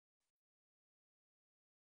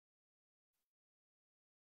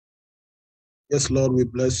Yes, Lord, we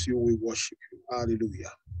bless you. We worship you.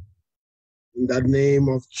 Hallelujah. In the name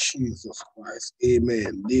of Jesus Christ.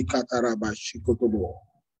 Amen.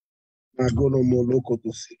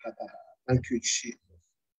 Thank you, Jesus.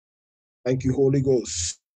 Thank you, Holy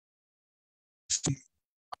Ghost.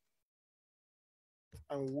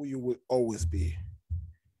 And who you will always be.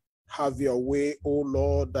 Have your way, O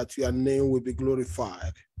Lord, that your name will be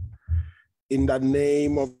glorified. In the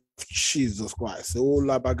name of Jesus Christ. O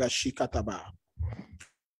Labagashikataba.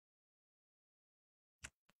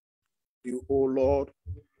 You, O Lord.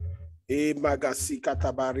 E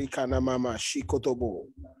Magasikatabarika na mama shikotobo.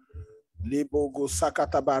 Libogo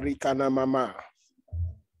sakatabarika na mama.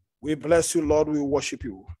 We bless you, Lord. We worship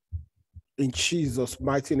you. In Jesus'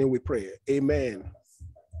 mighty name we pray. Amen.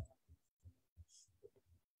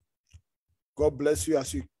 God bless you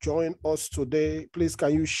as you join us today. Please,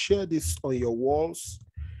 can you share this on your walls?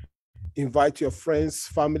 Invite your friends,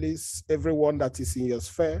 families, everyone that is in your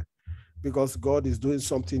sphere, because God is doing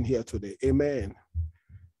something here today. Amen.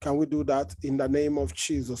 Can we do that in the name of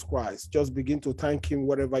Jesus Christ? Just begin to thank him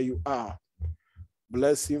wherever you are.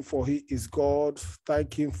 Bless him, for he is God.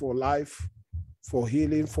 Thank him for life, for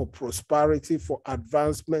healing, for prosperity, for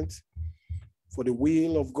advancement, for the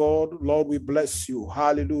will of God. Lord, we bless you.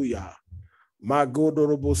 Hallelujah.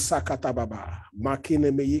 Magodorobo sakatababa.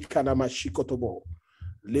 Makine meyikana mashikotobo.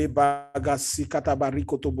 Lebaga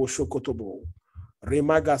sikatabarikotobo shokotobo.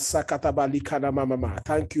 Remaga sakatabalikana mama.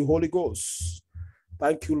 Thank you, Holy Ghost.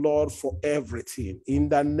 Thank you, Lord, for everything. In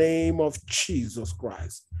the name of Jesus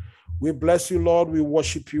Christ. We bless you, Lord. We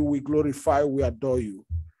worship you. We glorify. We adore you.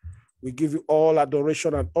 We give you all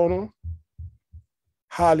adoration and honor.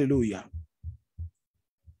 Hallelujah.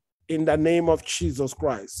 In the name of Jesus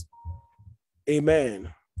Christ.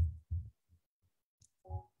 Amen.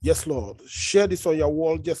 Yes, Lord. Share this on your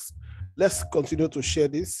wall. Just let's continue to share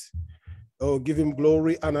this. Oh, give him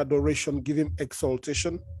glory and adoration. Give him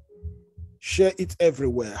exaltation. Share it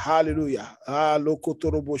everywhere. Hallelujah.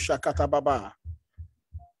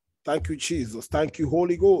 Thank you, Jesus. Thank you,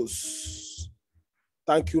 Holy Ghost.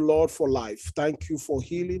 Thank you, Lord, for life. Thank you for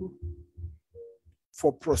healing,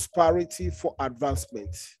 for prosperity, for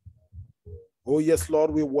advancement. Oh, yes,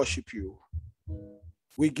 Lord, we worship you.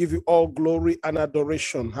 We give you all glory and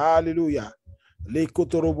adoration. Hallelujah. In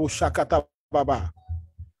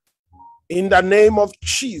the name of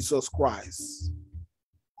Jesus Christ.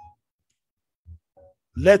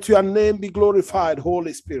 Let your name be glorified,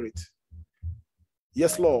 Holy Spirit.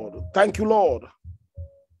 Yes, Lord. Thank you, Lord.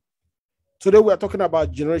 Today we are talking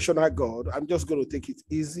about generational God. I'm just going to take it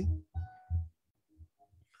easy.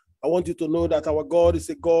 I want you to know that our God is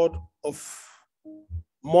a God of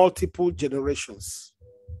multiple generations.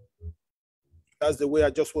 That's the way I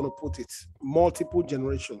just want to put it. Multiple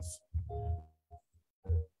generations.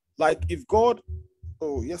 Like if God,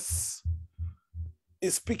 oh yes,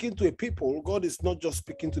 is speaking to a people, God is not just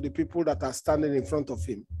speaking to the people that are standing in front of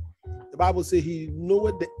him. The Bible says he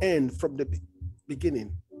knoweth the end from the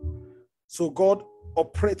beginning. So God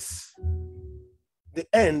operates the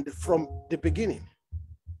end from the beginning.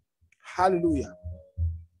 Hallelujah.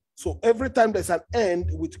 So every time there's an end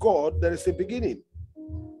with God, there is a beginning.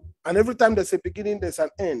 And every time there's a beginning, there's an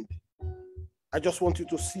end. I just want you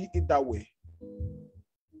to see it that way.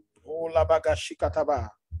 Oh, Labaga Shikataba.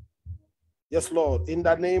 Yes, Lord, in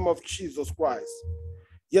the name of Jesus Christ.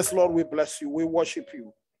 Yes, Lord, we bless you. We worship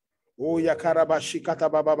you. Oh, Yakaraba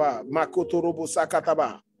Shikataba Baba. Makotorobo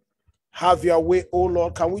Sakataba. Have your way, oh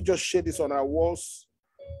Lord. Can we just share this on our walls?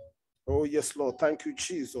 Oh, yes, Lord. Thank you,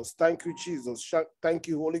 Jesus. Thank you, Jesus. Thank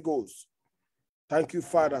you, Holy Ghost. Thank you,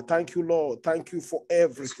 Father. Thank you, Lord. Thank you for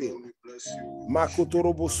everything. Bless you.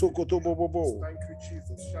 Makotorobo Sokotobo Bobo. Thank you,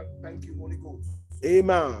 Jesus. Thank you, Holy Ghost.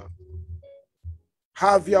 Amen.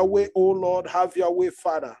 Have your way, oh Lord. Have your way,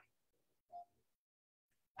 Father.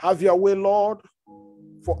 Have your way, Lord,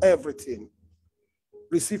 for everything.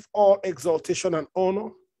 Receive all exaltation and honor.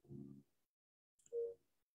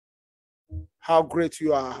 How great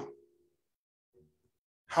you are.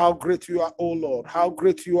 How great you are, oh Lord. How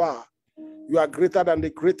great you are. You are greater than the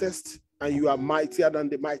greatest, and you are mightier than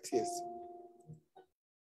the mightiest.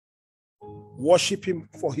 Worship him,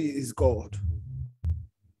 for he is God.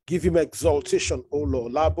 Give him exaltation, O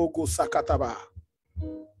Lord. Labogo sakataba.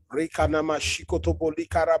 Rekanama shikotobo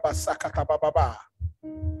likaraba sakatababa.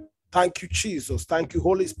 Thank you, Jesus. Thank you,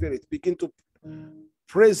 Holy Spirit. Begin to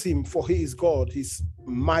praise him, for he is God. He's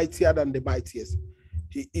mightier than the mightiest.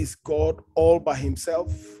 He is God all by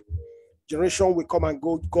himself. Generation will come and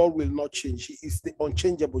go. God will not change. He is the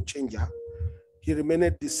unchangeable changer. He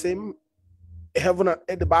remained the same. Heaven and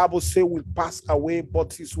earth, the Bible says, will pass away,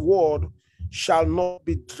 but his word shall not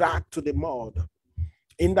be dragged to the mud.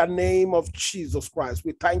 In the name of Jesus Christ,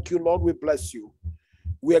 we thank you, Lord. We bless you.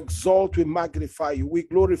 We exalt, we magnify you. We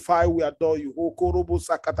glorify, we adore you. Okorobo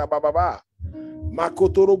sakata bababa.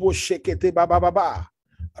 Makotorobo shekete bababa.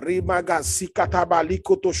 Rimaga sikata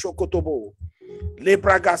balikoto shokotobo.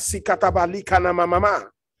 Lebraga sikata balikana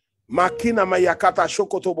mama. Makina mayakata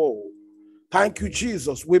shokotobo. Thank you,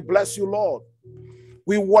 Jesus. We bless you, Lord.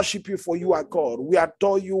 We worship you, for you are God. We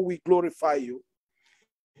adore you. We glorify you.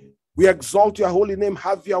 We exalt your holy name.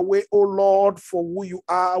 Have your way, O Lord, for who you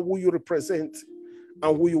are, who you represent,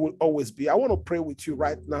 and who you will always be. I want to pray with you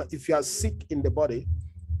right now. If you are sick in the body,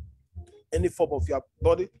 any form of your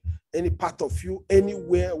body, any part of you,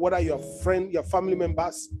 anywhere, whether your friend, your family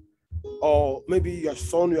members, or maybe your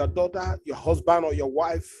son, your daughter, your husband, or your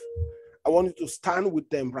wife, I want you to stand with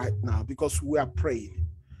them right now because we are praying.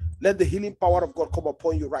 Let the healing power of God come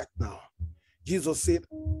upon you right now. Jesus said,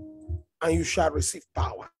 and you shall receive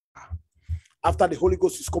power. After the Holy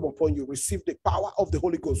Ghost is come upon you, receive the power of the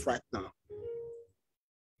Holy Ghost right now.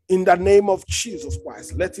 In the name of Jesus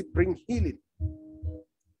Christ, let it bring healing.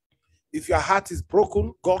 If your heart is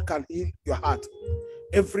broken, God can heal your heart.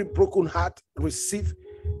 Every broken heart, receive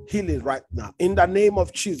healing right now. In the name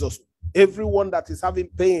of Jesus, everyone that is having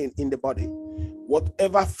pain in the body,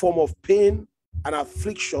 whatever form of pain and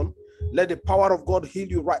affliction, let the power of God heal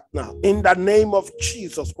you right now. In the name of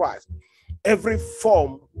Jesus Christ, every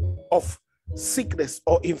form of sickness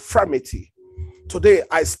or infirmity, today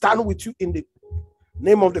I stand with you in the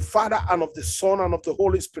name of the Father and of the Son and of the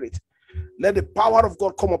Holy Spirit. Let the power of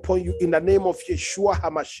God come upon you in the name of Yeshua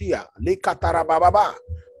HaMashiach.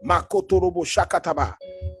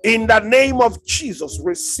 In the name of Jesus,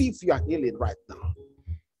 receive your healing right now.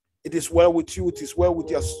 It is well with you. It is well with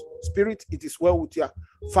your spirit. It is well with your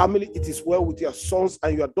family. It is well with your sons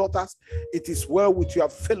and your daughters. It is well with your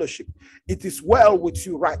fellowship. It is well with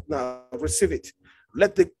you right now. Receive it.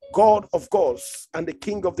 Let the God of gods and the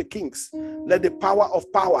King of the kings, let the power of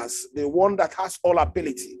powers, the one that has all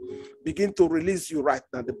ability, begin to release you right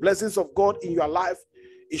now. The blessings of God in your life,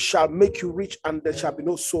 it shall make you rich and there shall be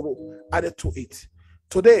no sorrow added to it.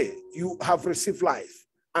 Today, you have received life,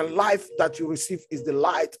 and life that you receive is the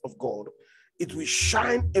light of God. It will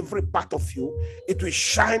shine every part of you. It will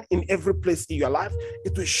shine in every place in your life.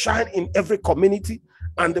 It will shine in every community.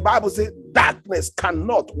 And the Bible says, darkness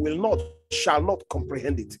cannot, will not, shall not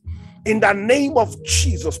comprehend it. In the name of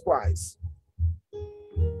Jesus Christ.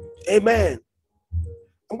 Amen.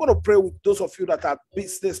 I'm going to pray with those of you that are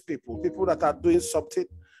business people, people that are doing something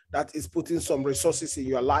that is putting some resources in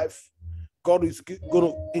your life. God is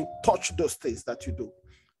going to touch those things that you do.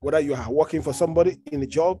 Whether you are working for somebody in a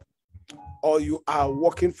job or you are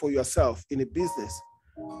working for yourself in a business,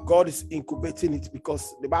 God is incubating it,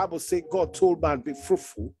 because the Bible says God told man, be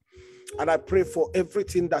fruitful. And I pray for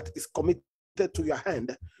everything that is committed to your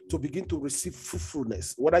hand to begin to receive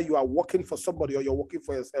fruitfulness. Whether you are working for somebody or you're working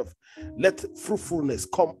for yourself, let fruitfulness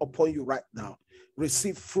come upon you right now.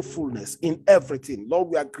 Receive fruitfulness in everything. Lord,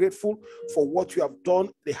 we are grateful for what you have done,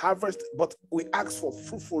 the harvest, but we ask for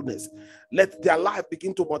fruitfulness. Let their life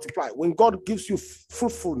begin to multiply. When God gives you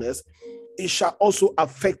fruitfulness, it shall also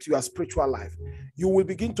affect your spiritual life. You will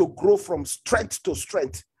begin to grow from strength to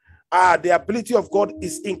strength. The ability of God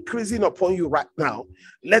is increasing upon you right now.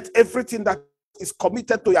 Let everything that is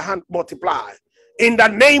committed to your hand multiply. In the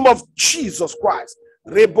name of Jesus Christ.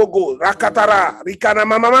 Rebogo, Rakatara, Rikana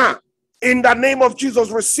Mama. In the name of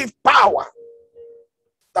Jesus, receive power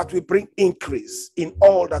that will bring increase in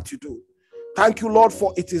all that you do. Thank you, Lord,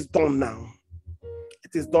 for it is done now.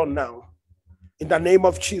 It is done now. In the name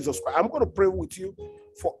of Jesus Christ. I'm going to pray with you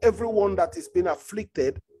for everyone that is being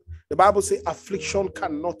afflicted. The Bible says affliction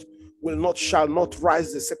cannot, will not, shall not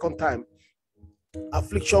rise the second time.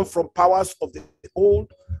 Affliction from powers of the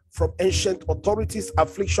old, from ancient authorities,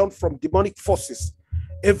 affliction from demonic forces.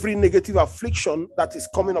 Every negative affliction that is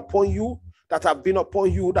coming upon you, that have been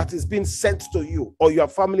upon you, that is being sent to you or your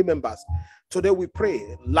family members. Today we pray,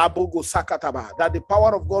 Labogo Sakataba, that the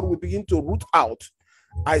power of God will begin to root out.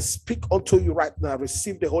 I speak unto you right now.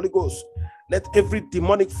 Receive the Holy Ghost. Let every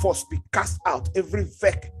demonic force be cast out. Every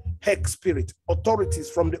hex spirit,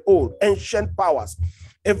 authorities from the old, ancient powers,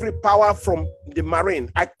 every power from the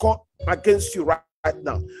marine, I call against you right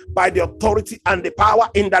now by the authority and the power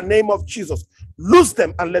in the name of Jesus. Loose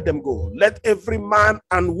them and let them go. Let every man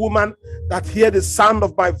and woman that hear the sound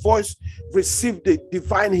of my voice receive the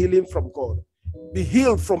divine healing from God. Be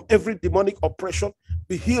healed from every demonic oppression.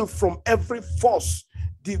 Be healed from every force.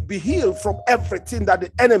 Be healed from everything that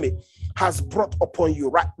the enemy has brought upon you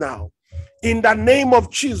right now. In the name of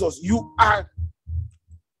Jesus, you are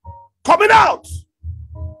coming out.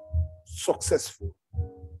 successful.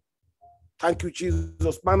 Thank you,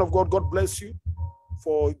 Jesus. Man of God, God bless you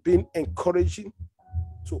for being encouraging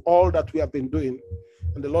to all that we have been doing.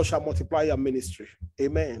 And the Lord shall multiply your ministry.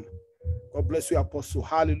 Amen. God bless you, Apostle.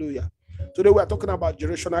 Hallelujah. Today we are talking about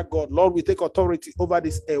generational God. Lord, we take authority over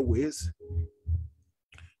these airways.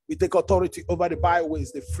 We take authority over the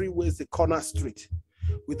byways, the freeways, the corner street.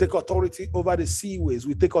 We take authority over the seaways.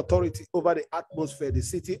 We take authority over the atmosphere, the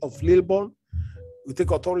city of Lilburn. We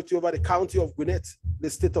take authority over the county of Gwinnett, the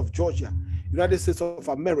state of Georgia, United States of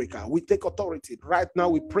America. We take authority. Right now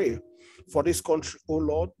we pray for this country, oh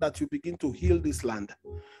Lord, that you begin to heal this land.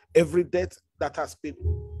 Every death that has been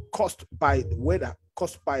caused by the weather,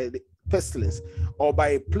 caused by the pestilence, or by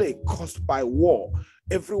a plague, caused by war.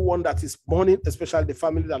 Everyone that is mourning, especially the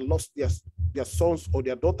family that lost their sons or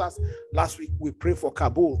their daughters. Last week, we pray for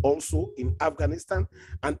Kabul, also in Afghanistan,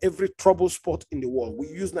 and every trouble spot in the world. We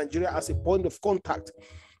use Nigeria as a point of contact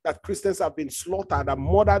that Christians have been slaughtered and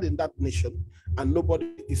murdered in that nation, and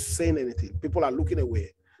nobody is saying anything. People are looking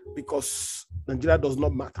away because Nigeria does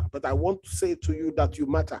not matter. But I want to say to you that you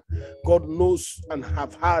matter. God knows and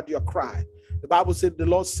have heard your cry. The Bible said, the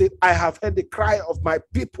Lord said, I have heard the cry of my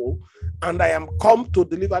people, and I am come to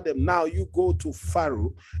deliver them. Now you go to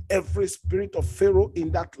Pharaoh. Every spirit of Pharaoh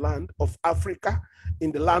in that land of Africa,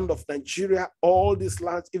 in the land of Nigeria, all these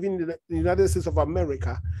lands, even in the United States of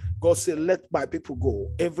America, God said, let my people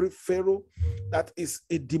go. Every Pharaoh that is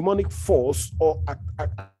a demonic force or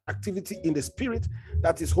activity in the spirit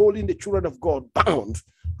that is holding the children of God bound,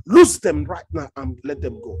 loose them right now and let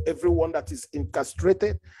them go. Everyone that is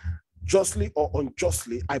incarcerated, justly or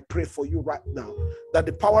unjustly, I pray for you right now that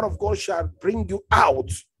the power of God shall bring you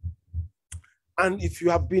out. And if you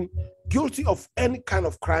have been guilty of any kind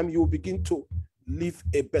of crime, you will begin to live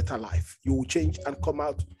a better life. You will change and come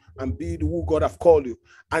out and be the who God have called you.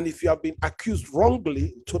 And if you have been accused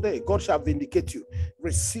wrongly today, God shall vindicate you.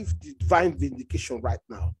 Receive divine vindication right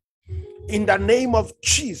now. In the name of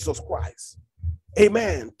Jesus Christ.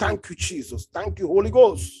 Amen. Thank you, Jesus. Thank you, Holy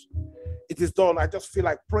Ghost. It is done. I just feel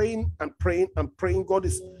like praying and praying and praying. God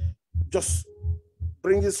is just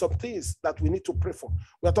bringing some things that we need to pray for.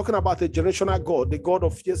 We are talking about a generational God, the God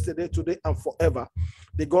of yesterday, today, and forever.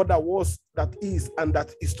 The God that was, that is, and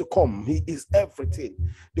that is to come. He is everything.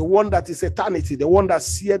 The one that is eternity, the one that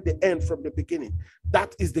seeth the end from the beginning.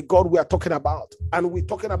 That is the God we are talking about. And we're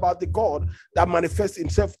talking about the God that manifests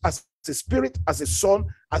himself as a spirit, as a son,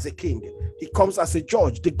 as a king. He comes as a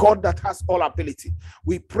judge, the God that has all ability.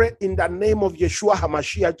 We pray in the name of Yeshua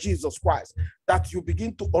HaMashiach, Jesus Christ, that you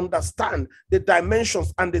begin to understand the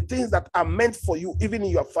dimensions and the things that are meant for you, even in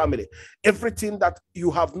your family. Everything that you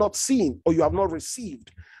have not seen or you have not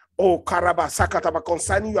received, oh Karaba Sakataba,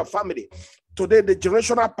 concerning your family. Today, the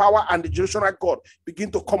generational power and the generational God begin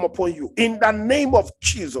to come upon you. In the name of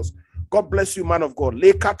Jesus. God bless you, man of God.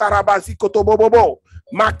 In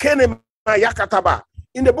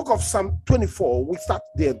the book of Psalm 24, we start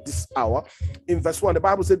there this hour. In verse 1, the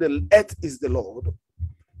Bible said, the earth is the Lord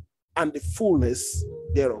and the fullness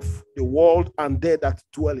thereof, the world and they that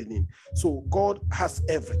dwell in it. So God has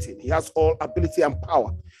everything. He has all ability and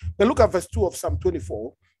power. But look at verse 2 of Psalm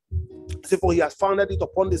 24. Say, for he has founded it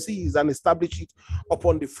upon the seas and established it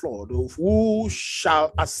upon the flood. Who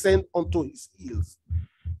shall ascend unto his hills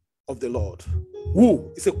of the Lord?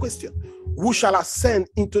 Who? It's a question. Who shall ascend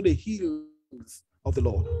into the hills of the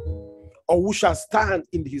Lord? Or who shall stand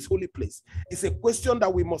in his holy place? It's a question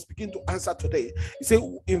that we must begin to answer today. It says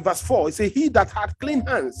in verse 4, it says, he that had clean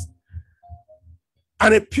hands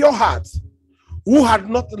and a pure heart, who had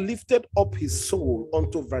not lifted up his soul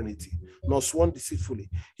unto vanity, nor sworn deceitfully,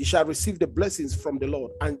 he shall receive the blessings from the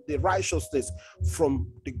Lord and the righteousness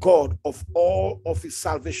from the God of all of his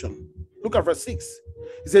salvation. Look at verse 6.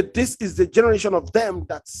 He said, this is the generation of them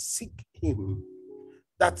that seek him,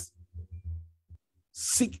 that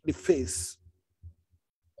seek the face,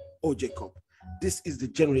 O Jacob. This is the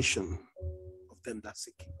generation of them that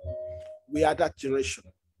seek him. We are that generation.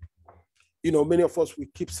 You know, many of us, we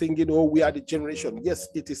keep singing, oh, we are the generation. Yes,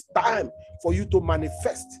 it is time for you to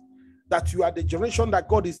manifest that you are the generation that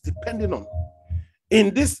God is depending on.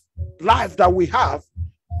 In this life that we have,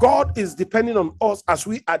 God is depending on us as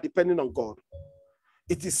we are depending on God.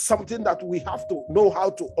 It is something that we have to know how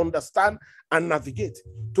to understand and navigate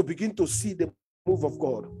to begin to see the move of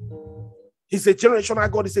God. He's a generational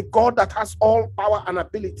God. He's a God that has all power and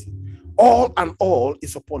ability. All and all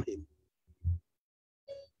is upon him.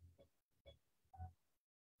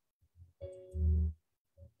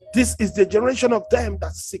 This is the generation of them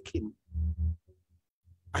that seek him.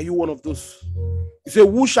 Are you one of those? He said,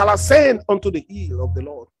 who shall ascend unto the hill of the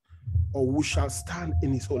Lord? Or who shall stand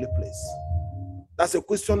in his holy place? That's a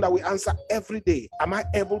question that we answer every day. Am I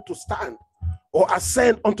able to stand or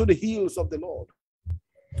ascend onto the hills of the Lord?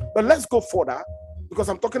 But let's go further, because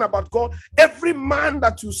I'm talking about God. Every man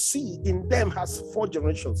that you see in them has 4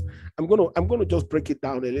 generations. I'm going to just break it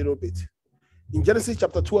down a little bit. In Genesis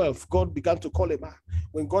chapter 12, God began to call a man.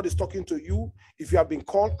 When God is talking to you, if you have been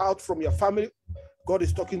called out from your family, God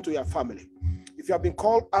is talking to your family. If you have been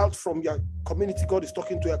called out from your community, God is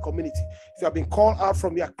talking to your community. If you have been called out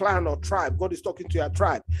from your clan or tribe, God is talking to your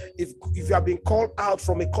tribe. If you have been called out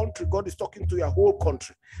from a country, God is talking to your whole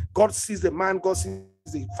country. God sees the man, God sees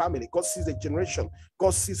the family, God sees the generation.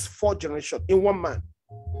 God sees 4 generations in one man.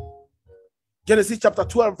 Genesis chapter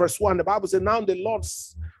 12, verse 1, the Bible says, now the Lord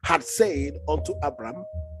had said unto Abram,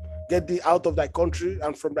 get thee out of thy country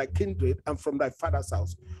and from thy kindred and from thy father's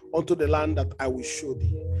house unto the land that I will show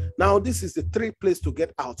thee. Now, this is the 3 places to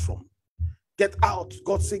get out from. Get out.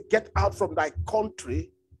 God said, get out from thy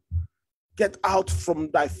country, get out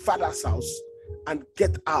from thy father's house, and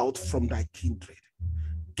get out from thy kindred.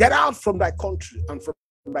 Get out from thy country and from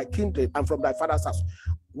thy kindred and from thy father's house.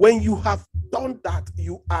 When you have done that,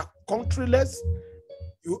 you are countryless,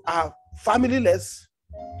 you are familyless,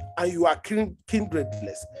 and you are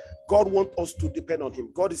kindredless. God wants us to depend on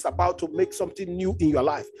him. God is about to make something new in your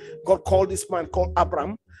life. God called this man called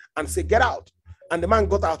Abram and said, get out. And the man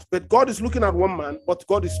got out. But God is looking at one man, but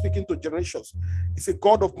God is speaking to generations. It's a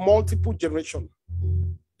God of multiple generations.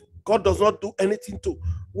 God does not do anything to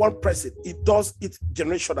one person. He does it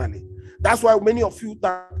generationally. That's why many of you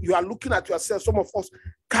that you are looking at yourself, some of us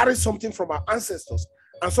carry something from our ancestors,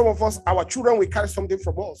 and some of us, our children, will carry something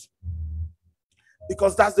from us.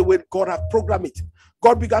 Because that's the way God has programmed it.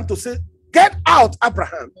 God began to say, get out,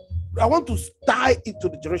 Abraham. I want to tie it to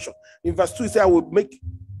the generation. In verse 2, he said, I will make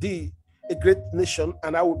thee a great nation,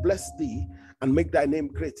 and I will bless thee and make thy name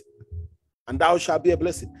great, and thou shalt be a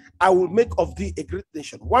blessing. I will make of thee a great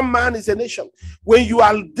nation. One man is a nation. When you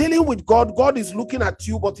are dealing with God, God is looking at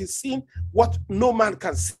you, but he's seeing what no man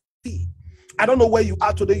can see. I don't know where you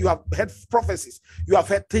are today. You have heard prophecies. You have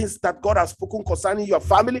heard things that God has spoken concerning your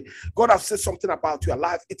family. God has said something about your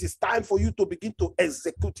life. It is time for you to begin to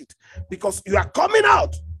execute it, because you are coming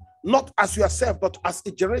out, not as yourself, but as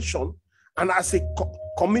a generation, and as a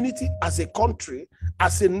community, as a country,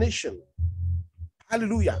 as a nation.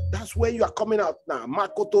 Hallelujah. That's where you are coming out now.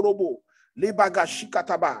 Makotorobo, Lebaga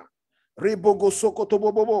Shikataba, Rebogo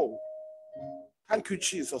Sokotobobo. Thank you,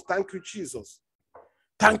 Jesus. Thank you, Jesus.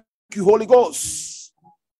 Thank you, Holy Ghost.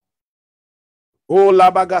 Oh,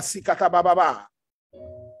 Labaga Sikatababa.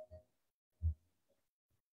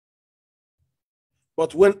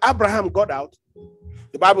 But when Abraham got out,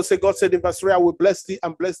 the Bible says, God said in verse 3, I will bless thee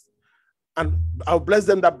and bless, and I will bless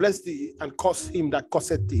them that bless thee, and curse him that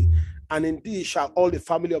curseth thee. And in thee shall all the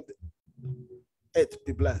family of the earth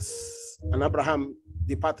be blessed. And Abraham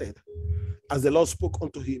departed as the Lord spoke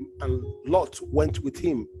unto him, and Lot went with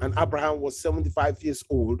him. And Abraham was 75 years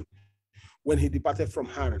old when he departed from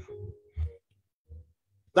Haran.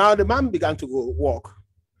 Now the man began to go walk,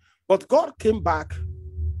 but God came back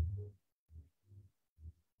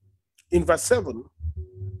in verse 7.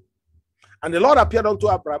 And the Lord appeared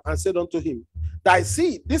unto Abraham and said unto him, thy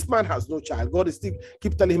seed, this man has no child. God is still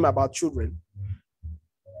keep telling him about children.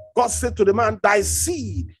 God said to the man, thy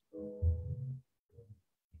seed.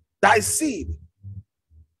 I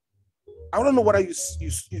don't know whether you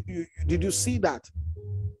did you see that?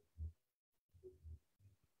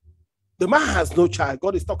 The man has no child.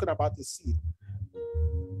 God is talking about the seed.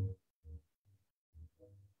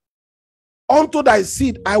 Unto thy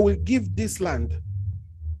seed I will give this land.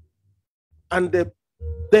 And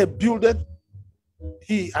they builded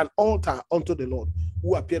he an altar unto the Lord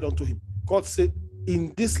who appeared unto him. God said,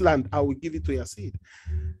 in this land I will give it to your seed.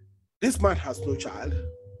 This man has no child,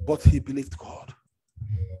 but he believed God.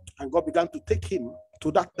 And God began to take him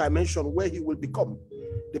to that dimension where he will become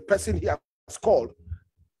the person he has called.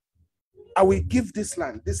 I will give this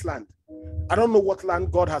land. I don't know what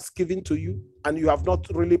land God has given to you, and you have not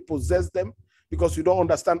really possessed them because you don't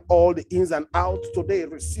understand all the ins and outs. Today,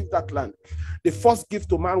 receive that land. The first gift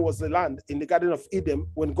to man was the land in the Garden of Eden.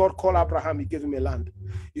 When God called Abraham, he gave him a land.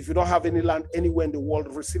 If you don't have any land anywhere in the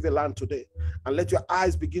world, receive a land today. And let your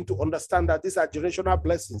eyes begin to understand that these are generational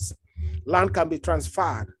blessings. Land can be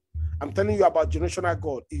transferred. I'm telling you about generational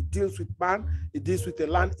God. It deals with man, it deals with the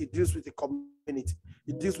land, it deals with the community,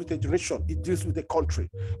 it deals with a generation, it deals with a country.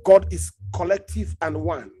 God is collective and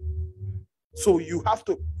one. So you have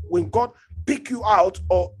to, when God pick you out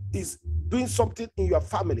or is doing something in your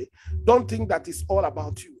family, don't think that it's all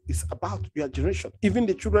about you. It's about your generation, even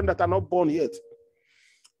the children that are not born yet.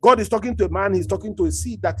 God is talking to a man, he's talking to a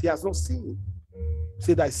seed that he has not seen.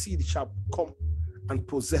 Say, thy seed shall come and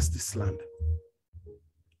possess this land.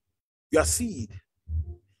 Your seed.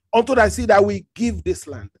 Unto thy seed I will give this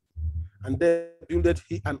land. And then builded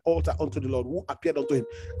he an altar unto the Lord who appeared unto him.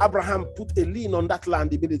 Abraham put a lien on that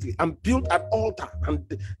land immediately and built an altar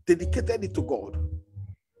and dedicated it to God.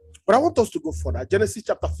 But I want us to go further. Genesis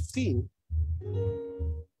chapter 15.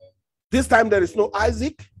 This time there is no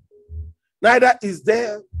Isaac, neither is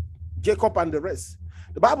there Jacob and the rest.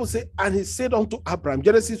 The Bible says, and he said unto Abraham,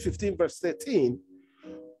 Genesis 15 verse 13,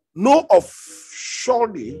 know of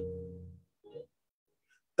surely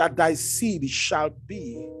that thy seed shall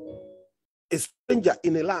be a stranger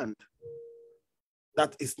in a land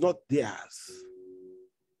that is not theirs.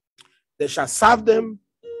 They shall serve them,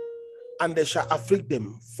 and they shall afflict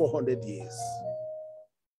them 400 years.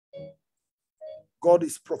 God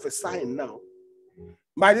is prophesying now.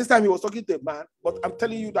 By this time, he was talking to a man, but I'm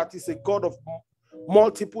telling you that he's a God of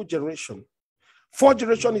multiple generations. 4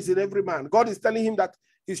 generations is in every man. God is telling him that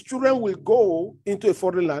his children will go into a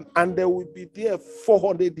foreign land, and they will be there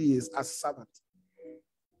 400 years as servants.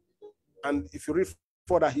 And if you read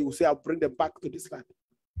further, he will say, I'll bring them back to this land.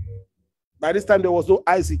 By this time, there was no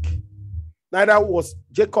Isaac. Neither was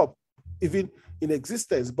Jacob even in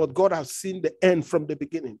existence, but God has seen the end from the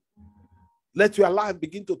beginning. Let your life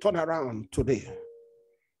begin to turn around today.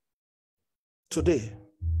 Today.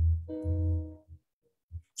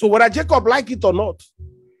 So whether Jacob like it or not,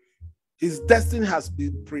 his destiny has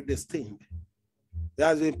been predestined. It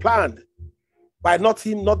has been planned by not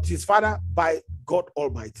him, not his father, by God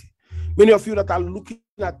Almighty. Many of you that are looking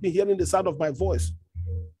at me, hearing the sound of my voice,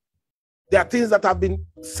 there are things that have been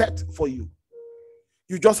set for you.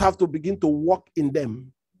 You just have to begin to walk in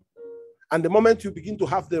them. And the moment you begin to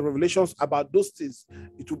have the revelations about those things,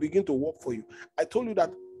 it will begin to work for you. I told you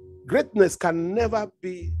that greatness can never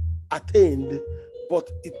be attained, but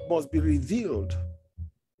it must be revealed.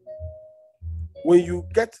 When you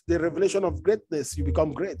get the revelation of greatness, you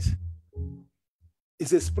become great.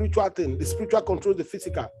 It's a spiritual thing. The spiritual controls the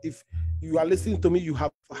physical. If you are listening to me, you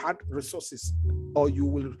have had resources, or you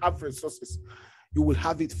will have resources. You will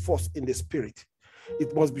have it first in the spirit.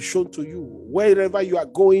 It must be shown to you. Wherever you are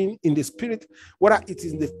going in the spirit, whether it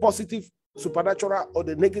is in the positive supernatural or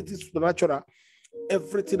the negative supernatural,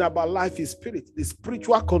 everything about life is spirit. The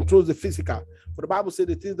spiritual controls the physical. But the Bible says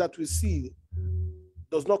the things that we see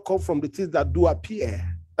does not come from the things that do appear.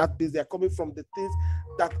 That means they are coming from the things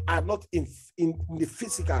that are not in the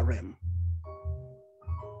physical realm.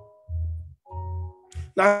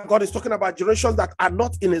 Now, God is talking about generations that are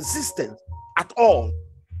not in existence at all,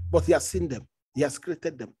 but he has seen them. He has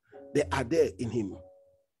created them. They are there in him.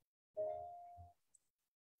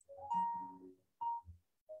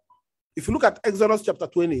 If you look at Exodus chapter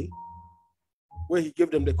 20, where he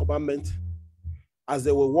gave them the commandment as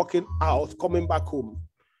they were walking out, coming back home,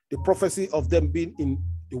 the prophecy of them being in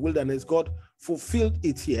the wilderness, God fulfilled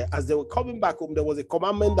it here. As they were coming back home, there was a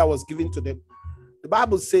commandment that was given to them. The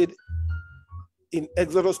Bible said in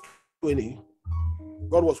Exodus 20,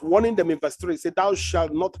 God was warning them in verse 3. He said, thou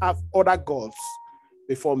shalt not have other gods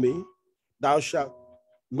before me. Thou shalt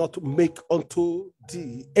not make unto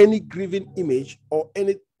thee any graven image or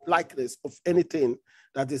any likeness of anything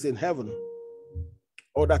that is in heaven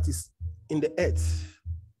or that is in the earth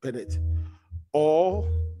beneath, or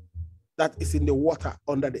that is in the water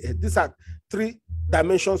under the earth. These are 3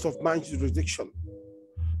 dimensions of man's jurisdiction.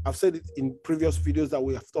 I've said it in previous videos that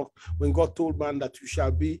we have talked, when God told man that you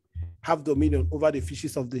shall have dominion over the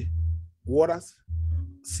fishes of the waters,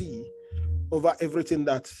 sea, over everything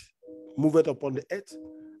that moveth upon the earth,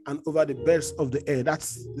 and over the birds of the air.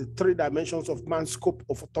 That's the 3 dimensions of man's scope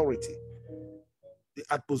of authority: the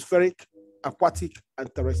atmospheric, aquatic,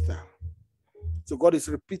 and terrestrial. So God is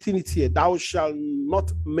repeating it here. Thou shalt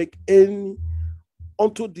not make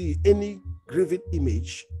unto thee any graven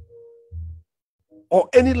image or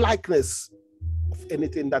any likeness of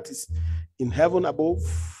anything that is in heaven above,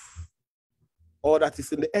 or that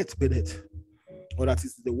is in the earth beneath, or that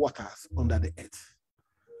is in the waters under the earth.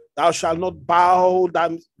 Thou shalt not bow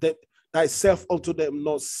thyself unto them,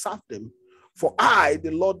 nor serve them. For I,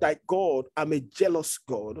 the Lord thy God, am a jealous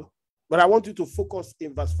God. But I want you to focus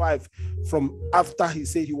in verse 5 from after he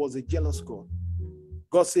said he was a jealous God.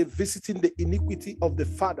 God said, visiting the iniquity of the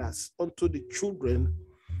fathers unto the children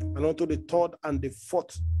and unto the 3rd and the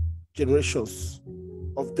 4th generations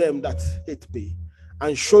of them that hate me,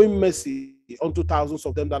 and showing mercy unto thousands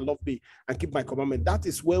of them that love me and keep my commandment. That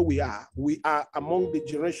is where we are. We are among the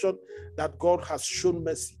generation that God has shown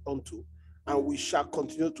mercy unto, and we shall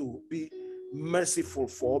continue to be merciful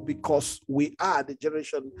for, because we are the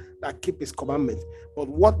generation that keep his commandment. But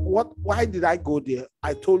why did I go there?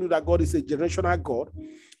 I told you that God is a generational God,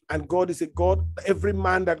 And God is a God, every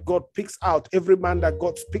man that God picks out, every man that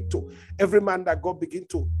God speaks to, every man that God begins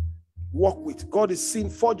to walk with, God is seeing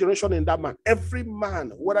 4 generations in that man. Every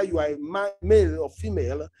man, whether you are a man, male or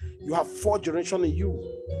female, you have 4 generations in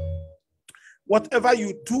you. Whatever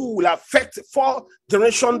you do will affect 4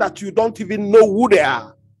 generations that you don't even know who they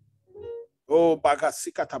are. Oh,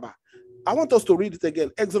 Bagasikataba. I want us to read it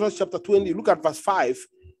again. Exodus chapter 20, look at verse 5.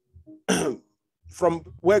 From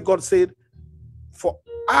where God said, "For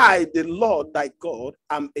I, the Lord thy God,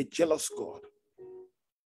 am a jealous God."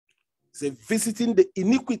 Say, visiting the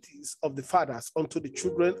iniquities of the fathers unto the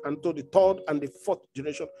children, unto the 3rd and the 4th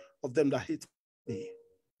generation of them that hate me.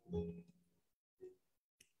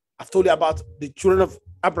 I've told you about the children of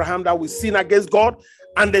Abraham that will sin against God,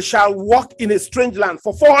 and they shall walk in a strange land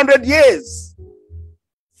for 400 years.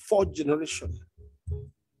 4 generations.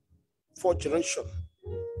 4 generations.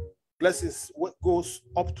 Blessings goes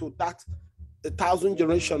up to that 1,000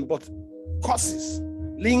 generations, but curses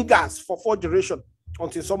lingers for 4 generations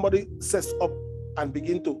until somebody sets up and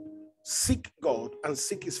begin to seek God and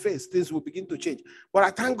seek his face. Things will begin to change. But I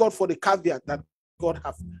thank God for the caveat that God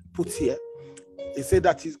have put here. He said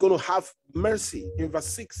that he's going to have mercy in verse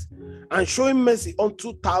 6, and showing mercy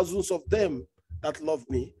unto thousands of them that love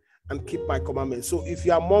me and keep my commandments. So if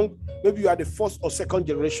you are among, maybe you are the 1st or 2nd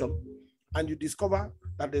generation, and you discover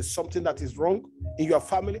that there's something that is wrong in your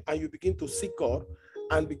family, and you begin to seek God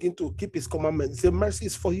and begin to keep his commandments, the mercy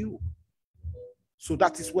is for you. So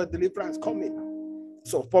that is where deliverance comes in.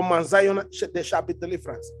 So for Mount Zion, there shall be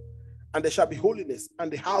deliverance, and there shall be holiness,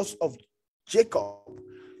 and the house of Jacob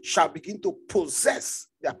shall begin to possess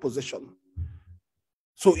their possession.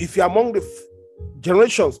 So if you're among the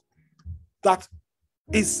generations that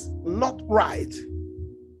is not right,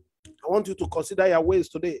 I want you to consider your ways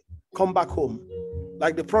today. Come back home.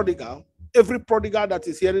 Like the prodigal, every prodigal that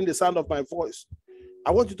is hearing the sound of my voice, I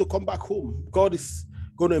want you to come back home. God is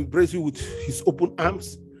going to embrace you with his open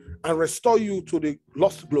arms and restore you to the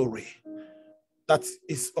lost glory that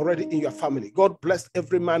is already in your family. God blessed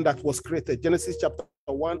every man that was created. Genesis chapter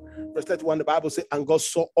 1, verse 31, the Bible says, and God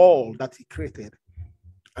saw all that he created,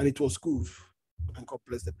 and it was good, and God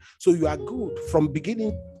blessed it. So you are good from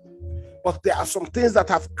beginning, but there are some things that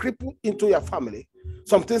have crept into your family.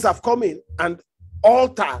 Some things have come in and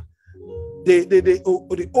alter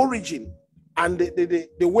the origin and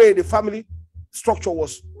the way the family structure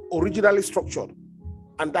was originally structured.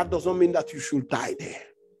 And that does not mean that you should die there.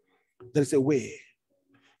 There is a way.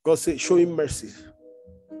 God said, show him mercy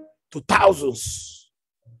to thousands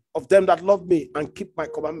of them that love me and keep my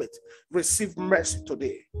commandments. Receive mercy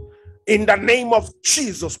today. In the name of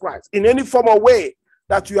Jesus Christ. In any form or way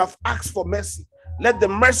that you have asked for mercy, let the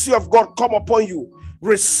mercy of God come upon you.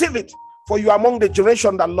 Receive it, for you are among the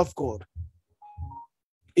generation that love God.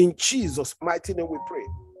 In Jesus' mighty name we pray.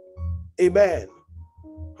 Amen.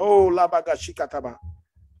 Oh, Labaga Shikataba.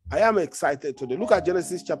 I am excited today. Look at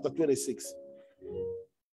Genesis chapter 26.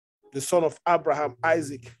 The son of Abraham,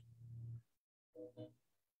 Isaac.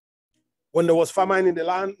 When there was famine in the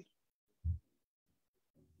land,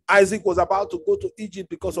 Isaac was about to go to Egypt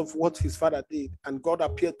because of what his father did. And God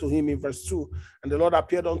appeared to him in verse 2. And the Lord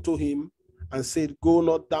appeared unto him and said, go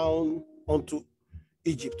not down unto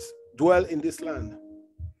Egypt. Dwell in this land,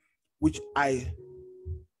 which I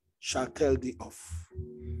shall tell thee of.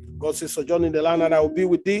 God says, sojourn in the land, and I will be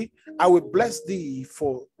with thee. I will bless thee,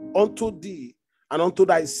 for unto thee and unto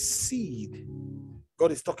thy seed.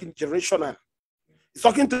 God is talking generational. He's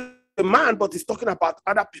talking to a man, but he's talking about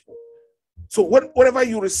other people. So whenever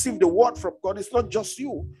you receive the word from God, it's not just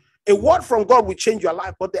you. A word from God will change your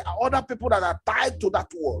life, but there are other people that are tied to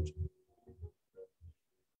that word.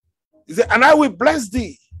 He said, and I will bless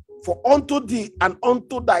thee, for unto thee and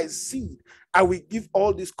unto thy seed I will give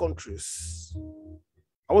all these countries.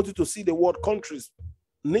 I want you to see the word countries,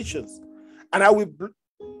 nations. And I will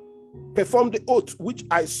perform the oath which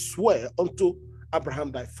I swear unto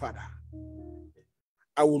Abraham thy father.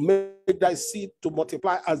 I will make thy seed to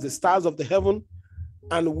multiply as the stars of the heaven,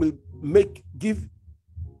 and will give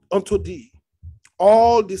unto thee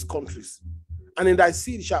all these countries. And in thy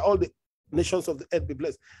seed shall all the nations of the earth be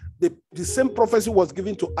blessed. The same prophecy was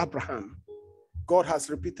given to Abraham. God has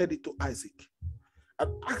repeated it to Isaac.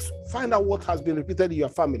 And find out what has been repeated in your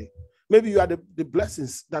family. Maybe you are the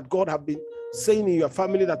blessings that God have been saying in your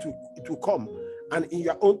family that it will come, and in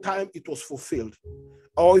your own time it was fulfilled.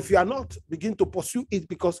 Or if you are not, begin to pursue it,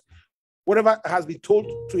 because whatever has been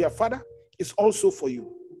told to your father is also for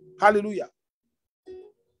you. Hallelujah.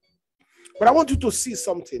 But I want you to see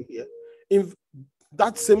something here. In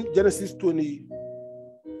that same Genesis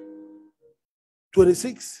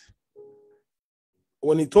 26,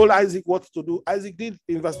 When he told Isaac what to do, Isaac did.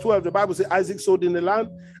 In verse 12, the Bible says Isaac sowed in the land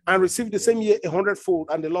and received the same year 100-fold,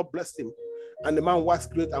 and the Lord blessed him. And the man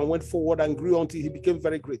waxed great and went forward and grew until he became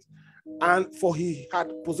very great. And for he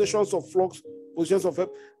had possessions of flocks, possessions of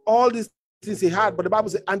all these things he had, but the Bible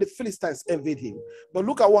says, and the Philistines envied him. But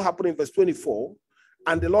look at what happened in verse 24.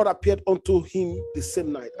 And the Lord appeared unto him the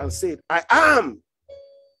same night and said, I am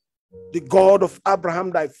the God of Abraham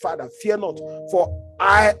thy father. Fear not, for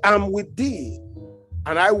I am with thee,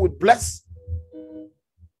 and I will bless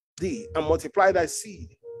thee and multiply thy seed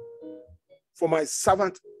for my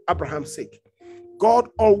servant Abraham's sake. God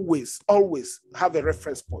always have a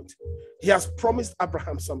reference point. He has promised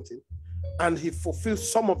Abraham something, and he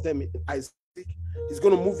fulfills some of them in Isaac. He's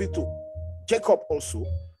going to move it to Jacob also,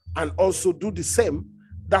 and also do the same.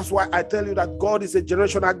 That's why I tell you that God is a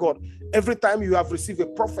generational God. Every time you have received a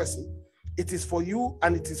prophecy, it is for you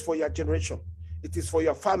and it is for your generation. It is for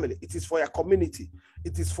your family. It is for your community.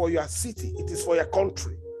 It is for your city. It is for your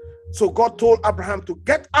country. So God told Abraham to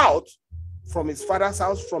get out from his father's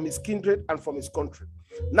house, from his kindred, and from his country.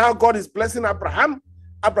 Now God is blessing Abraham.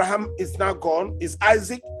 Abraham is now gone. It's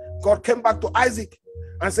Isaac. God came back to Isaac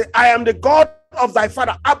and said, I am the God of thy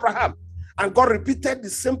father Abraham. And God repeated the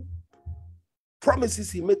same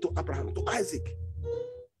promises he made to Abraham, to Isaac.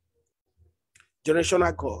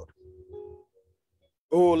 Generational God.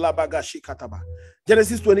 Oh, Labagashi Kataba.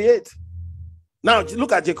 Genesis 28. Now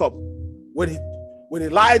look at Jacob. When he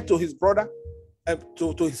lied to his brother,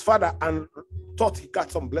 to his father, and thought he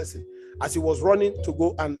got some blessing as he was running to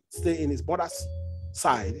go and stay in his mother's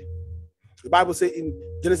side. The Bible says in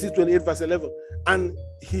Genesis 28 verse 11, and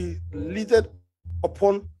he leaded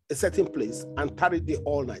upon a certain place and tarried there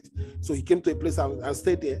all night. So he came to a place and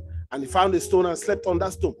stayed there, and he found a stone and slept on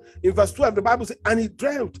that stone. In verse 12, the Bible says, and he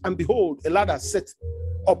dreamt, and behold, a ladder set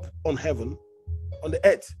up on heaven, on the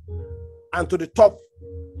earth, and to the top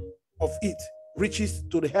of it reaches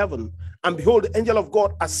to the heaven, and behold, the angel of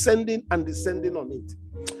God ascending and descending on it.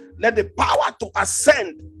 Let the power to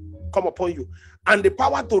ascend come upon you, and the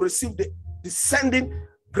power to receive the descending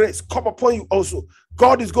grace come upon you also.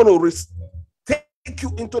 God is going to take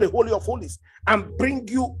you into the Holy of Holies and bring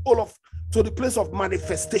you all of to the place of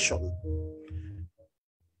manifestation.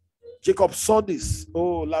 Jacob saw this.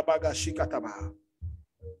 Oh, Labaga Shikataba.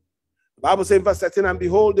 The Bible says in verse 13, and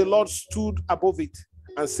behold, the Lord stood above it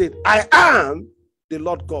and said, I am the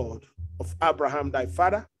Lord God of Abraham thy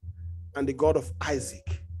father, and the God of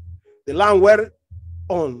Isaac. The land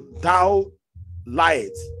whereon thou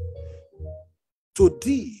liest, to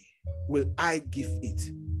thee will I give it,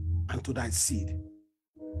 and to thy seed.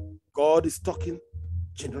 God is talking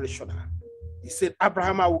generational. He said,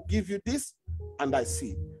 Abraham, I will give you this and thy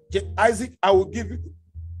seed. Isaac, I will give you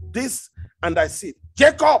this and thy seed.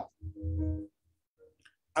 Jacob,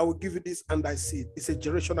 I will give you this and thy seed. It's a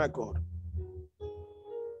generational God.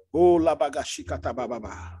 Oh, Labagashikata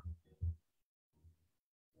Baba.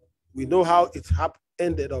 We know how it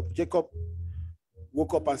ended up. Jacob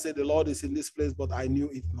woke up and said, the Lord is in this place, but I knew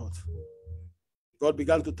it not. God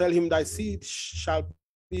began to tell him, thy seed shall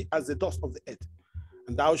be as the dust of the earth,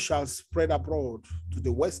 and thou shalt spread abroad to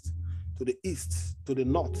the west, to the east, to the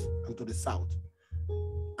north, and to the south.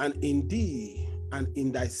 And in thee and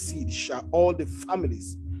in thy seed shall all the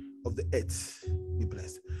families of the earth be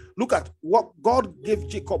blessed. Look at what God gave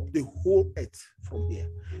Jacob, the whole earth from here.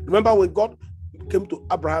 Remember when God came to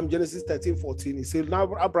Abraham, Genesis 13:14, he said, now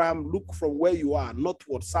Abraham, look from where you are,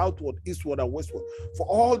 northward, southward, eastward, and westward. For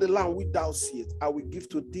all the land which thou seest, I will give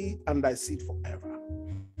to thee and thy seed forever.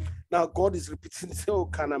 Now God is repeating,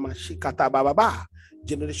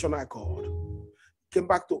 generational God. Came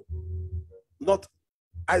back to not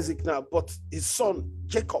Isaac now, but his son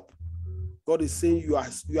Jacob. God is saying,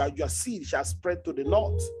 your seed shall spread to the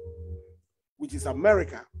north, which is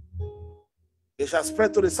America. They shall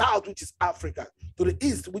spread to the south, which is Africa, to the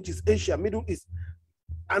east, which is Asia, Middle East,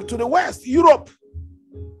 and to the west, Europe.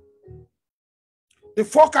 The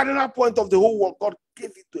four cardinal points of the whole world, God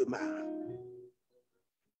gave it to a man.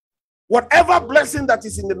 Whatever blessing that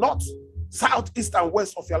is in the north, south, east, and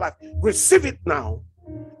west of your life, receive it now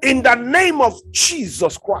in the name of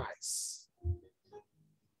Jesus Christ.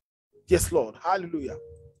 Yes, Lord. Hallelujah.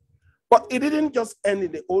 But it didn't just end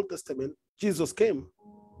in the Old Testament. Jesus came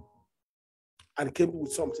and came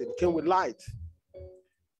with something, came with light.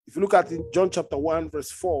 If you look at in John chapter 1,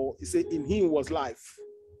 verse 4, he said, in him was life,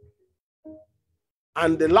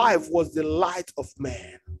 and the life was the light of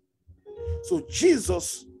man. So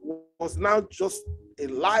Jesus was now just a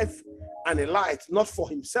life and a light, not for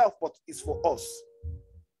himself, but it's for us.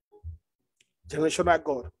 Generational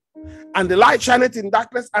God. And the light shineth in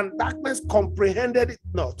darkness, and darkness comprehended it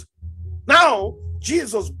not. Now,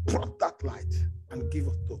 Jesus brought that light and gave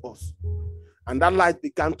it to us. And that light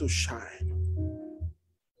began to shine.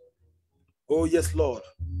 Oh, yes, Lord.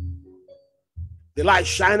 The light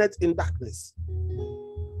shineth in darkness,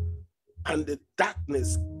 and the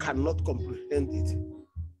darkness cannot comprehend it.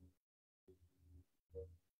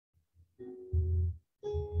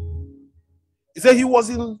 He said he was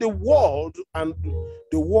in the world, and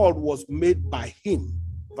the world was made by him.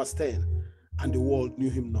 Verse 10. And the world knew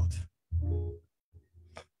him not.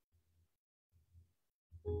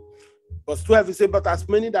 Verse 12, he said, but as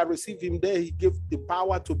many that received him there, he gave the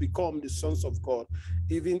power to become the sons of God,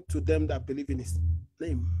 even to them that believe in his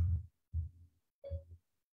name.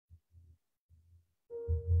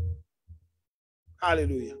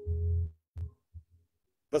 Hallelujah.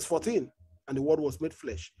 Verse 14, and the word was made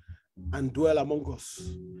flesh and dwell among us,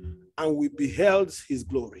 and we beheld his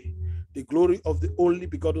glory, the glory of the only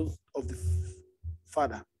begotten of the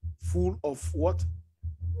Father, full of what?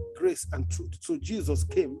 Grace and truth. So Jesus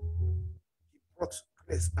came, he brought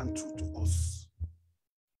grace and truth to us.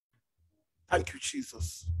 Thank you,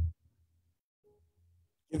 Jesus.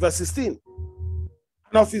 In verse 16,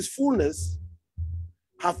 and of his fullness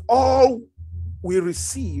have all we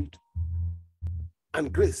received,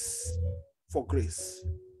 and grace for grace.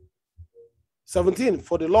 17,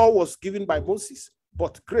 for the law was given by Moses,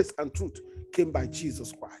 but grace and truth came by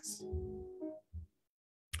Jesus Christ.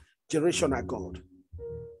 Generational God,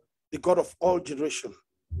 the God of all generation,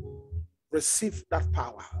 receive that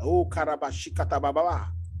power. Oh, Karabashikata Baba.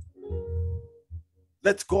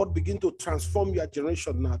 Let God begin to transform your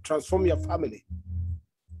generation now, transform your family,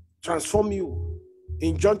 transform you.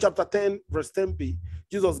 In John chapter 10, verse 10b,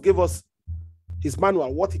 Jesus gave us his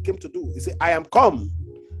manual, what he came to do. He said, I am come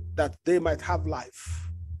that they might have life,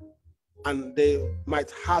 and they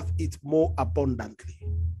might have it more abundantly.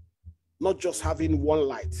 Not just having one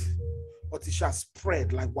light, but it shall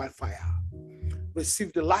spread like wildfire.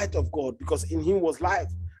 Receive the light of God, because in him was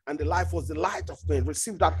life, and the life was the light of men.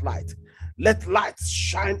 Receive that light. Let light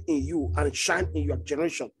shine in you and shine in your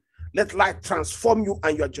generation. Let light transform you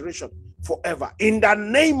and your generation forever. In the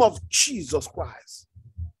name of Jesus Christ.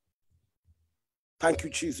 Thank you,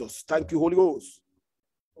 Jesus. Thank you, Holy Ghost.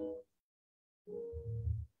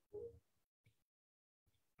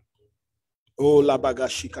 Oh, la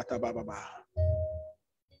bagashikata baba.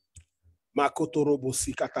 Makotorobo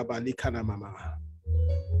sikata balikana mama.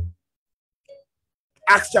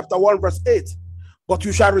 Acts chapter 1, verse 8. But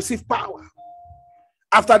you shall receive power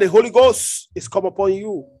after the Holy Ghost is come upon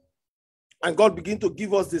you. And God begin to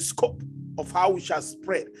give us the scope of how we shall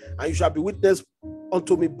spread. And you shall be witness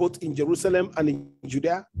unto me both in Jerusalem and in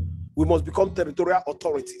Judea. We must become territorial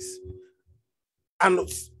authorities. And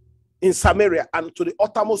in Samaria and to the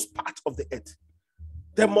uttermost part of the earth.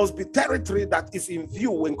 There must be territory that is in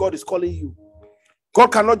view when God is calling you. God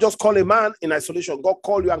cannot just call a man in isolation. God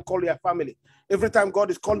call you and call your family. Every time God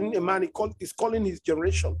is calling a man, he's calling his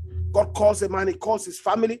generation. God calls a man, he calls his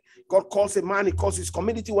family. God calls a man, he calls his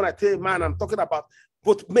community. When I tell a man, I'm talking about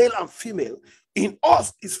both male and female. In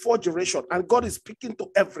us is 4 generations, and God is speaking to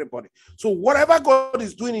everybody. So whatever God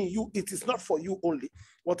is doing in you, it is not for you only,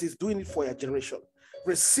 but he's doing it for your generation.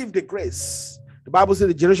 Receive the grace. The Bible says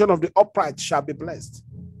the generation of the upright shall be blessed.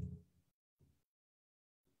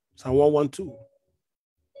 Psalm 112.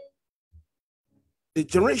 The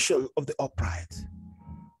generation of the upright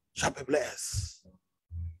shall be blessed.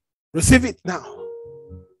 Receive it now.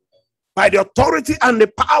 By the authority and the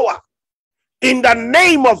power in the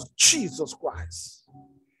name of Jesus Christ.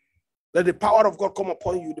 Let the power of God come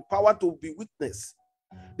upon you. The power to be witness.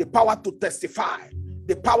 The power to testify.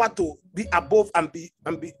 The power to be above and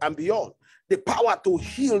beyond. The power to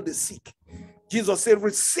heal the sick. Jesus said,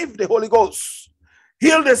 receive the Holy Ghost.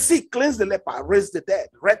 Heal the sick, cleanse the leper, raise the dead.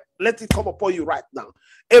 Let it come upon you right now.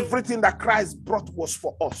 Everything that Christ brought was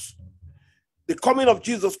for us. The coming of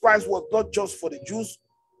Jesus Christ was not just for the Jews,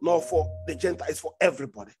 nor for the Gentiles, it's for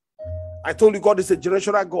everybody. I told you God is a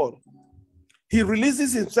generational God. He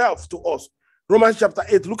releases himself to us. Romans chapter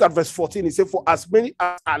 8, look at verse 14. He said, for as many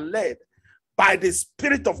as are led by the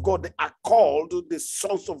Spirit of God, they are called the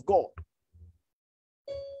sons of God.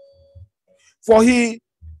 For you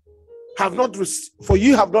have not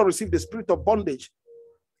received the spirit of bondage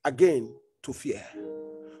again to fear,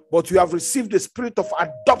 but you have received the spirit of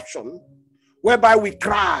adoption, whereby we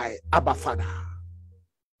cry, Abba, Father.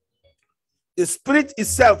 The Spirit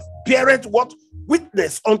itself beareth what?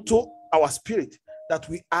 Witness unto our spirit that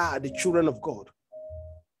we are the children of God.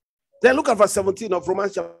 Then look at verse 17 of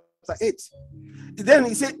Romans chapter 8. Then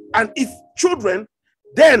he said, and if children,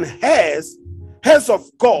 then heirs of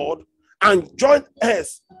God, and joint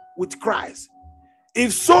heirs with Christ,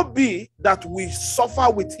 if so be that we suffer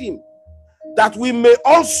with him, that we may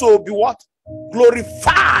also be what?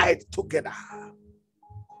 Glorified together.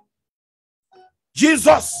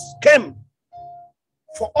 Jesus came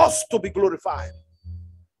for us to be glorified.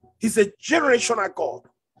 He's a generational God.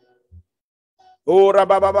 Oh,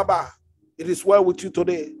 Rabababa. It is well with you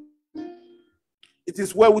today. It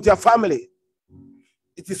is well with your family.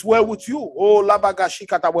 It is well with you. Oh,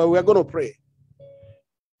 Labagashikata. Well, we're going to pray.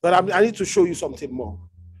 But I need to show you something more.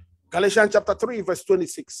 Galatians chapter 3, verse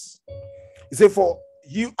 26. He said, for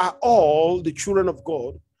you are all the children of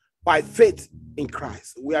God by faith in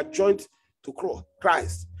Christ. We are joined to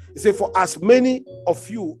Christ. He said, for as many of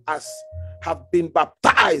you as have been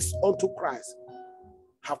baptized unto Christ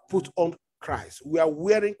have put on Christ. We are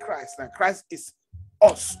wearing Christ. And Christ is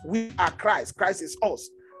us. We are Christ. Christ is us.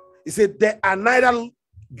 He said, there are neither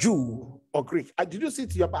Jew or Greek. Did you see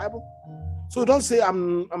it in your Bible? So don't say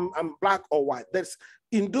I'm black or white. There's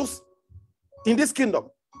in this kingdom,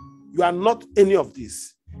 you are not any of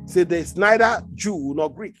this. Say there is neither Jew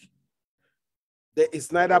nor Greek. There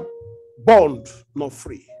is neither bond nor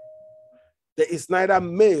free. There is neither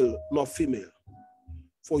male nor female.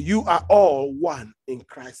 For you are all one in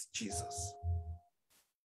Christ Jesus.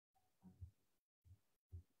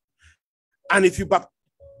 And if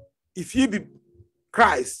you be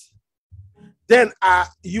Christ, then are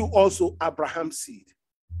you also Abraham's seed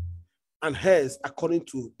and heirs according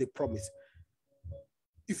to the promise.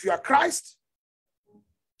 If you are Christ,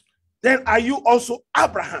 then are you also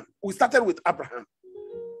Abraham? We started with Abraham.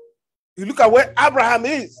 You look at where Abraham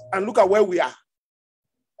is and look at where we are.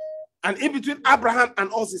 And in between Abraham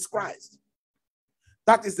and us is Christ.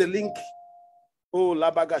 That is the link. Oh,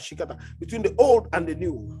 Labaga Shikata. Between the old and the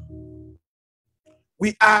new.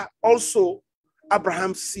 We are also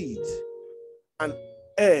Abraham's seed and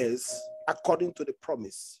heirs according to the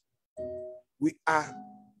promise. We are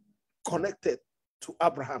connected to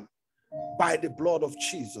Abraham by the blood of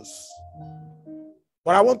Jesus.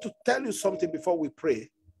 But I want to tell you something before we pray,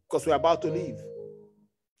 because we're about to leave.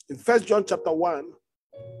 In 1 John chapter 1,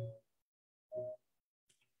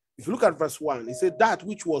 if you look at verse 1, it said, that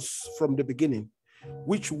which was from the beginning,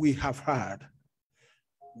 which we have heard,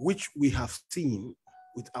 which we have seen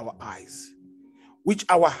with our eyes, which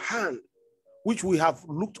we have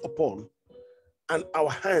looked upon, and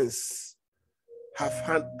our hands have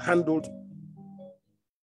handled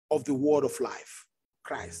of the word of life,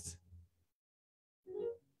 Christ.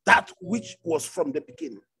 That which was from the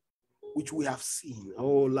beginning, which we have seen.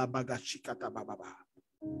 Oh, Labaga Shikata Bababa.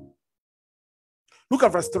 Look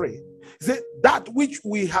at verse 3. It says, that which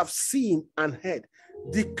we have seen and heard,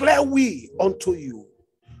 declare we unto you.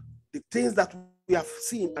 The things that we have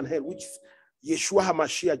seen and heard, which is Yeshua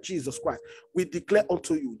HaMashiach, Jesus Christ. We declare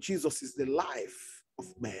unto you, Jesus is the life of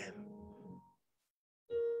man.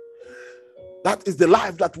 That is the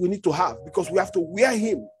life that we need to have, because we have to wear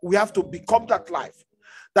him. We have to become that life,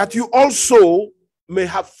 that you also may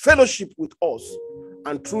have fellowship with us.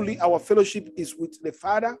 And truly our fellowship is with the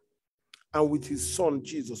Father and with his Son,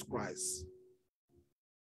 Jesus Christ.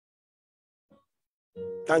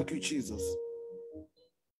 Thank you, Jesus.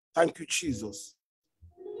 Thank you, Jesus.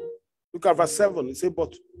 Look at verse 7. It says,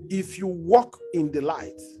 but if you walk in the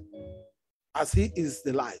light, as he is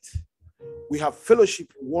the light, we have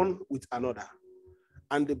fellowship one with another.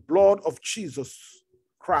 And the blood of Jesus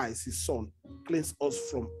Christ, his Son, cleanses us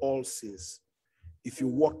from all sins. If you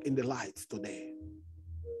walk in the light today,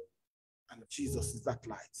 and Jesus is that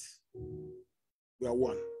light, we are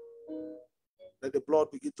one. Let the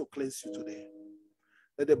blood begin to cleanse you today.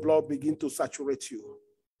 Let the blood begin to saturate you.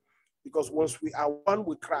 Because once we are one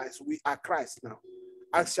with Christ, we are Christ now.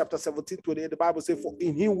 Acts chapter 17, 28, the Bible says, for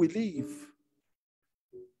in him we live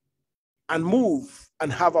and move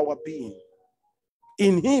and have our being.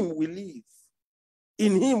 In him we live.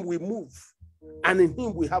 In him we move. And in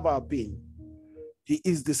him we have our being. He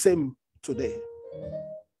is the same today.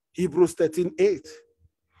 Hebrews 13:8.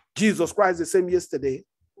 Jesus Christ the same yesterday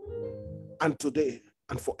and today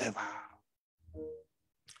and forever.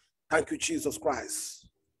 Thank you, Jesus Christ.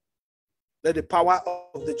 Let the power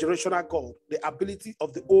of the generational God, the ability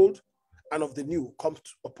of the old and of the new come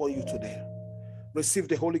upon you today. Receive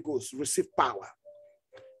the Holy Ghost. Receive power.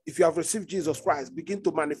 If you have received Jesus Christ, begin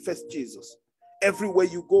to manifest Jesus. Everywhere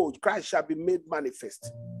you go, Christ shall be made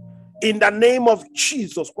manifest. In the name of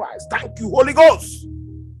Jesus Christ. Thank you, Holy Ghost.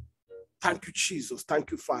 Thank you, Jesus. Thank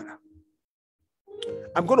you, Father.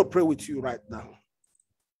 I'm going to pray with you right now.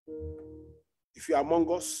 If you are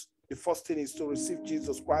among us, the first thing is to receive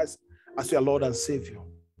Jesus Christ as your Lord and Savior.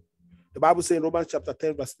 The Bible says in Romans chapter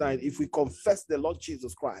 10, verse 9, if we confess the Lord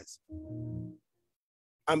Jesus Christ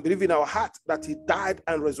and believe in our heart that he died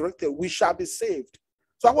and resurrected, we shall be saved.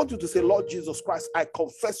 So I want you to say, Lord Jesus Christ, I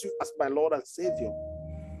confess you as my Lord and Savior.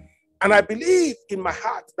 And I believe in my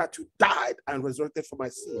heart that you died and resurrected for my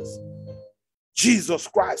sins. Jesus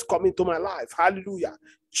Christ, come into my life. Hallelujah.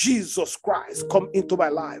 Jesus Christ, come into my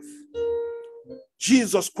life.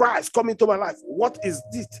 Jesus Christ, come into my life. What is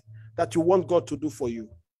it that you want God to do for you?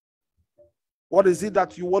 What is it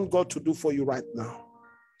that you want God to do for you right now?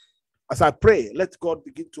 As I pray, let God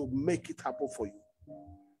begin to make it happen for you.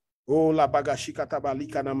 Oh, la bagashikata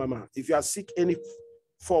balika na mama. If you are sick any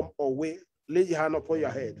form or way, lay your hand upon your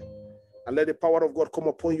head and let the power of God come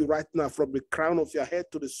upon you right now, from the crown of your head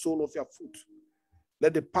to the sole of your foot.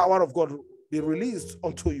 Let the power of God be released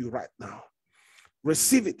unto you right now.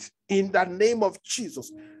 Receive it in the name of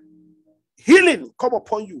Jesus. Healing come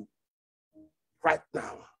upon you right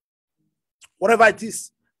now. Whatever it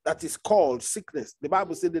is that is called sickness, the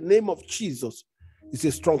Bible says the name of Jesus is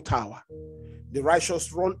a strong tower. The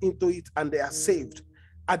righteous run into it and they are saved.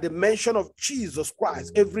 At the mention of Jesus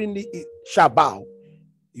Christ, every knee shall bow.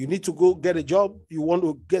 You need to go get a job. You want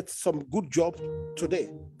to get some good job today.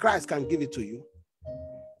 Christ can give it to you.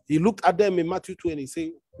 He looked at them in Matthew 20. He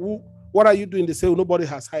said, what are you doing? They say, nobody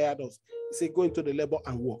has hired us. He said, go into the labor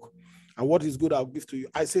and work. And what is good, I'll give to you.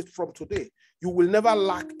 I said, from today, you will never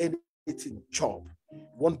lack anything. Job.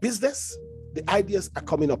 Want business? The ideas are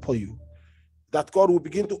coming upon you. That God will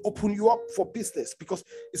begin to open you up for business, because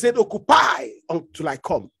he said, occupy until I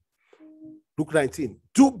come. Luke 19,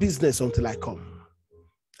 do business until I come.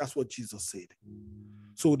 That's what Jesus said.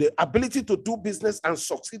 So the ability to do business and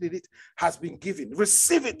succeed in it has been given.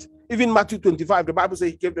 Receive it. Even Matthew 25, the Bible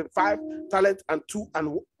says he gave them 5 talents and 2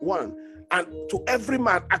 and 1. And to every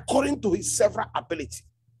man according to his several ability.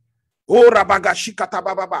 Oh, Rabagashikata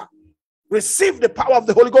Baba. Receive the power of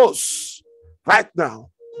the Holy Ghost right now.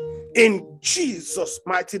 In Jesus'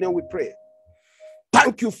 mighty name we pray.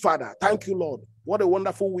 Thank you, Father. Thank you, Lord. What a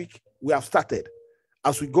wonderful week we have started.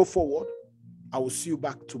 As we go forward, I will see you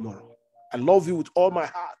back tomorrow. I love you with all my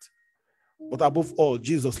heart. But above all,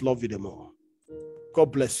 Jesus loves you the more.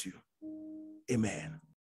 God bless you. Amen.